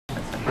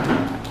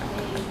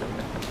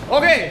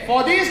Okay,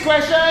 for this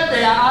question,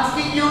 they are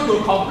asking you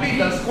to complete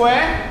the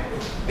square.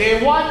 They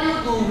want you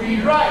to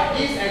rewrite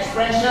this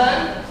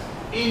expression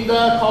in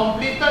the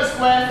completed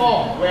square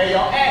form, where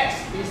your x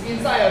is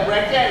inside a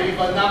bracket with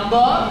a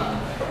number,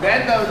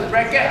 then the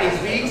bracket is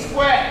being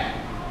squared,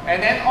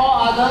 and then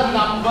all other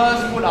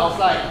numbers put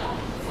outside.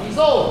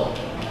 So,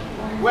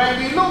 when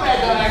we look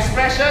at the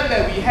expression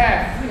that we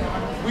have,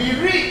 we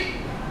read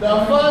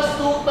the first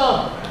two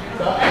terms,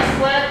 the x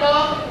squared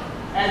term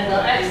and the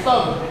x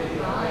term.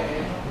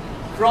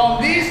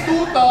 From these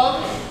two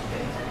terms,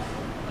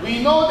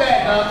 we know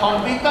that the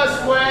completed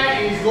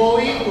square is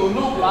going to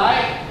look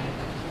like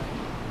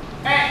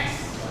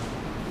x.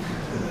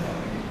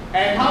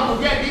 And how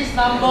to get this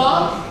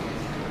number?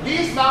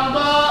 This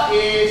number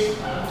is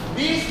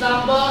this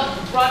number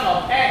in front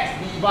of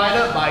x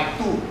divided by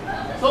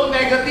 2. So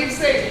negative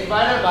 6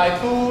 divided by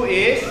 2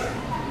 is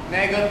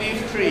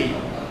negative 3.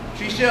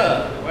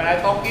 Trisha, when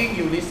I'm talking,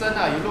 you listen,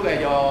 you look at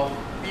your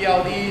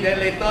PLD, then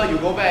later you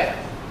go back,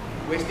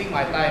 wasting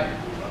my time.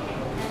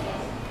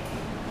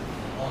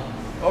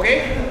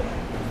 Okay?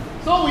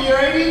 So we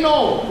already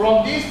know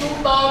from these two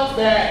terms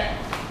that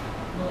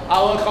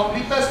our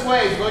completed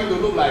square is going to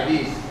look like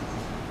this.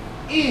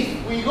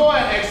 If we go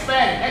and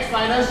expand x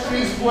minus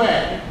 3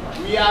 squared,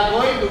 we are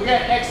going to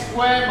get x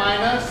squared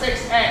minus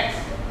 6x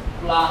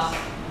plus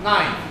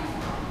 9.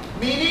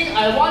 Meaning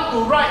I want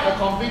to write a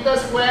completed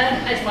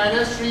square x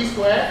minus 3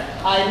 squared,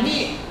 I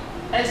need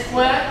x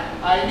squared,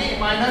 I need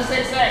minus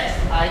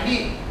 6x, I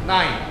need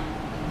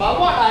 9. But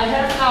what I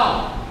have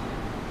now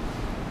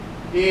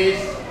is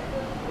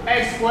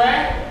x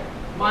squared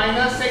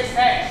minus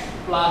 6x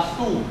plus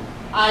 2.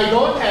 I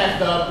don't have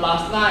the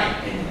plus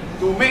 9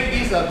 to make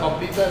this a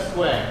completed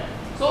square.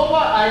 So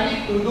what I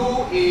need to do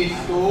is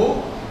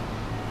to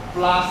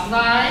plus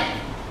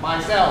 9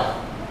 myself.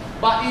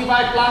 But if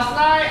I plus 9,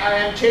 I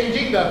am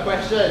changing the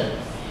question.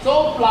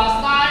 So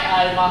plus 9,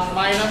 I must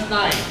minus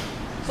 9.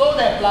 So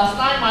that plus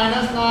 9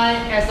 minus 9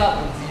 adds up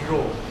to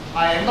 0.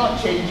 I am not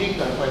changing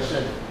the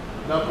question.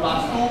 The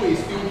plus 2 is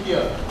still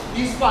here.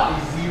 This part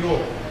is 0.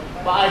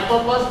 But I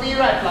purposely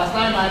write plus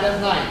 9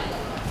 minus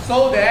 9.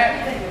 So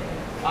that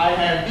I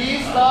have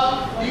this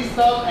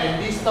term,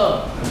 and this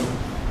term.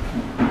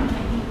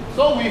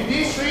 So with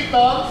these three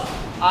terms,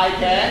 I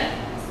can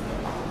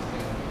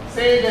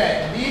say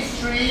that this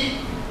 3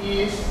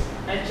 is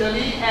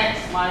actually x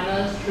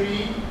minus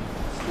 3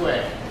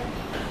 squared.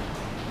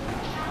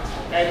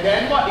 And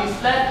then what is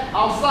left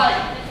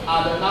outside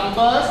are the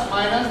numbers.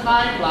 Minus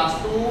 9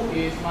 plus 2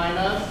 is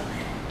minus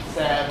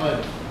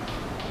 7.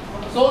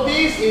 So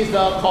this is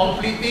the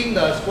completing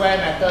the square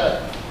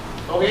method.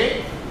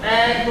 Okay?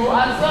 And to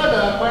answer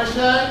the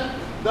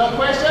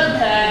question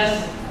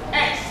has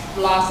x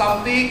plus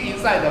something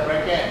inside the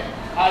bracket.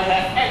 I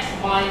have x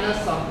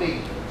minus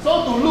something.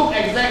 So to look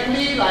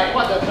exactly like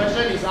what the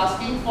question is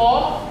asking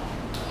for,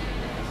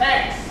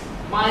 x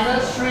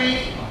minus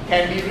 3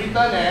 can be written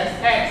as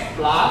x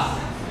plus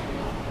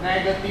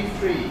negative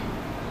 3.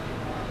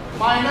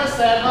 Minus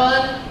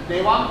 7,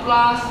 they want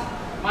plus.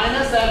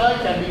 Minus 7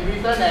 can be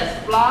written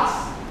as plus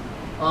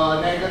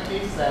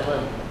negative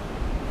 7.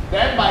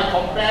 Then by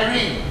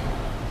comparing,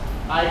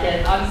 I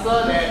can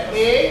answer that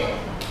A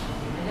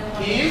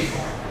is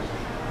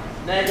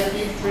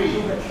negative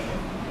 3.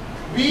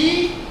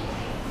 B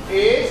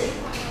is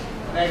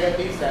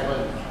negative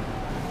 7.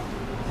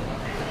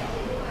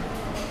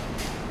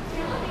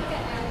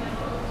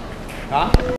 Huh?